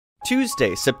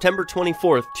Tuesday, September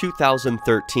 24th,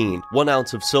 2013. 1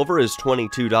 ounce of silver is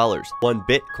 $22. 1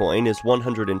 Bitcoin is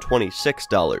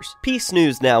 $126. Peace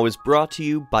News Now is brought to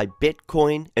you by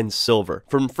Bitcoin and Silver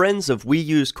from friends of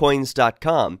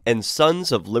WeUseCoins.com and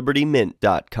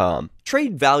SonsOfLibertyMint.com.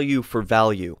 Trade value for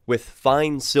value with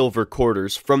fine silver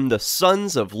quarters from the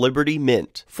Sons of Liberty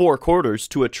Mint. 4 quarters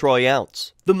to a troy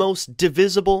ounce. The most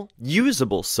divisible,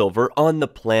 usable silver on the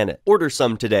planet. Order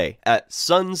some today at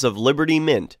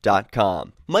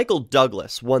SonsOfLibertyMint.com. Michael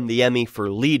Douglas won the Emmy for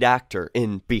lead actor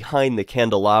in Behind the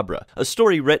Candelabra, a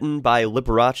story written by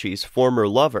Liberace's former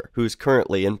lover, who's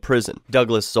currently in prison.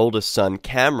 Douglas' oldest son,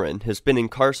 Cameron, has been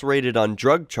incarcerated on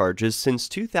drug charges since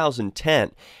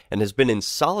 2010 and has been in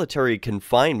solitary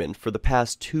confinement for the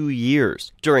past 2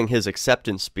 years. During his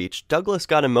acceptance speech, Douglas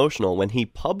got emotional when he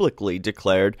publicly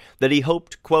declared that he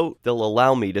hoped, quote, "they'll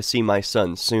allow me to see my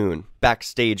son soon."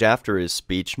 Backstage after his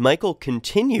speech, Michael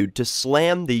continued to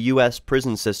slam the U.S.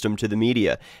 prison system to the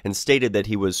media and stated that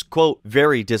he was, quote,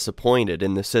 very disappointed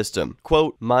in the system.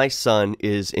 Quote, "My son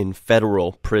is in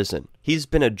federal prison. He's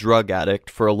been a drug addict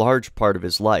for a large part of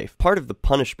his life. Part of the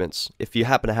punishments, if you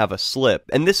happen to have a slip,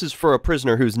 and this is for a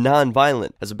prisoner who's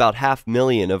non-violent, as about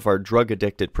 500,000 of our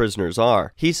drug-addicted prisoners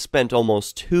are, he's spent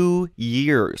almost 2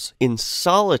 years in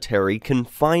solitary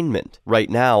confinement. Right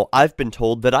now, I've been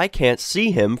told that I can't see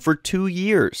him for 2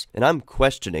 years, and I'm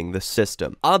questioning the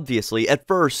system. Obviously, at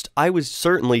first, I was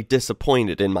certainly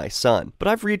disappointed in my son, but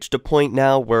I've reached a point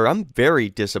now where I'm very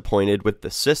disappointed with the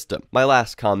system. My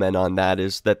last comment on that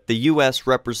is that the U.S.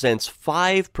 represents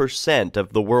 5%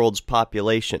 of the world's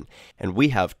population, and we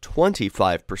have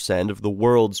 25% of the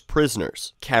world's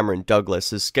prisoners." Cameron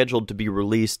Douglas is scheduled to be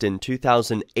released in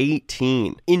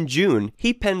 2018. In June,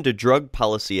 he penned a drug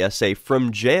policy essay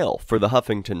from jail for the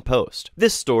Huffington Post.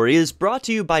 This story is brought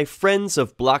to you by friends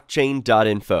of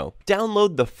blockchain.info.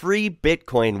 Download the free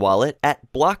Bitcoin wallet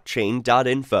at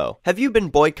blockchain.info. Have you been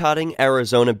boycotting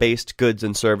Arizona-based goods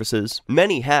and services?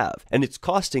 Many have, and it's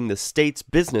costing the state's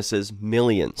businesses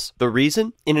millions. The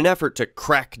reason? In an effort to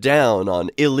crack down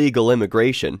on illegal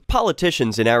immigration,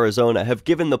 politicians in Arizona have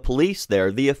given the police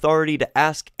there the authority to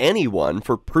ask anyone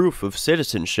for proof of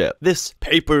citizenship. This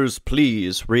papers,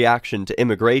 please reaction to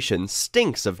immigration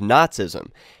stinks of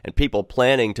Nazism, and people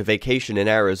planning to vacation in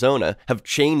Arizona have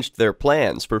changed their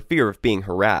plans for fear of being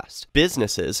harassed.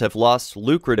 Businesses have lost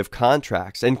lucrative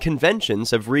contracts, and conventions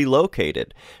have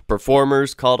relocated.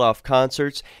 Performers called off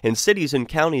concerts, and cities and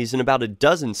counties in about a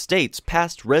dozen states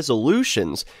passed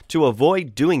resolutions to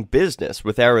avoid doing business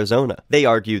with Arizona. They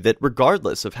argue that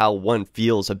regardless of how one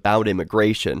feels about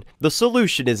immigration, the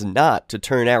solution is not to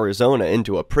turn Arizona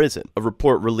into a prison. A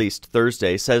report released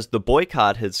Thursday says the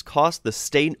boycott has cost the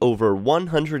state over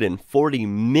 $140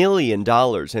 million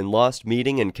in lost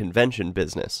meeting and convention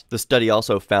business. The study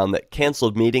also found that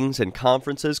canceled meetings and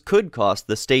conferences could cost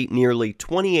the state nearly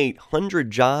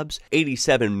 2,800 jobs,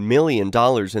 $87 million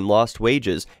in lost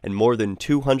wages, and more than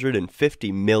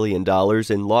 $250 million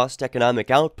in lost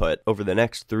economic output over the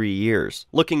next 3 years.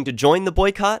 Looking to join the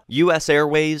boycott? U.S.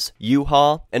 Airways,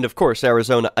 U-Haul, and of course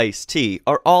Arizona Iced Tea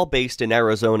are all based in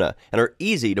Arizona and are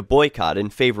easy to boycott in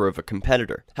favor of a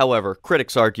competitor. However,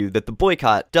 critics argue that the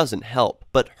boycott doesn't help,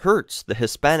 but hurts the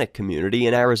Hispanic community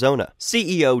in Arizona.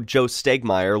 CEO Joe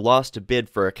Stegmeyer lost a bid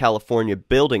for a California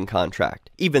building contract,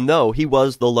 even though he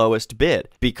was the lowest bid,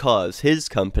 because his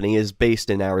company is based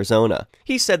in Arizona.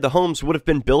 He said the homes would have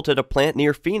been built at a plant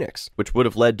near Phoenix, which would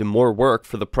have led to more work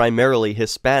for the primarily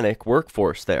Hispanic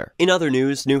workforce there. In other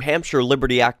news, New Hampshire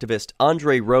liberty activist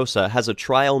Rosa has a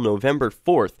trial November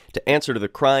 4th to answer to the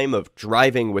crime of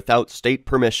driving without state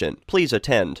permission. Please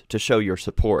attend to show your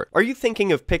support. Are you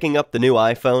thinking of picking up the new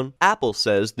iPhone? Apple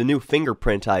says the new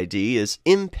fingerprint ID is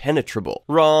impenetrable.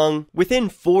 Wrong. Within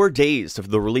 4 days of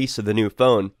the release of the new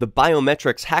phone, the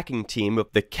biometrics hacking team of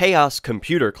the Chaos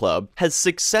Computer Club has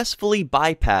successfully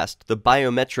bypassed the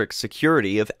biometric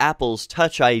security of Apple's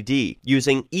Touch ID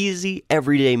using easy,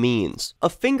 everyday means. A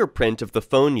fingerprint of the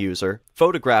phone user,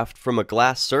 photographed from a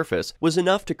glass surface, was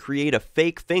enough to create a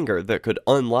fake finger that could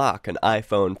unlock an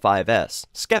iPhone 5S.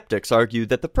 Skeptics argue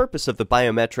that the purpose of the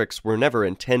biometrics were never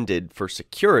intended for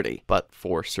security, but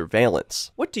for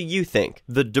surveillance. What do you think?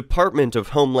 The Department of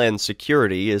Homeland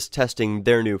Security is testing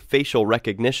their new facial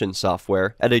recognition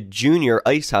software at a junior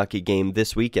ice hockey game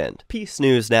this weekend. Peace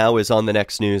News Now is on the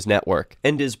Next News Network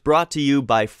and is brought to you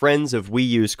by friends of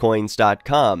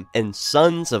WeUseCoins.com and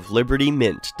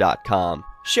SonsOfLibertyMint.com.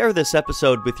 Share this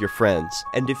episode with your friends,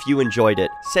 and if you enjoyed it,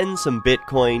 send some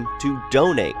Bitcoin to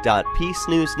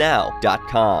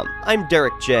donate.peacenewsnow.com. I'm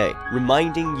Derek J,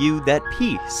 reminding you that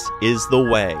peace is the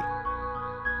way.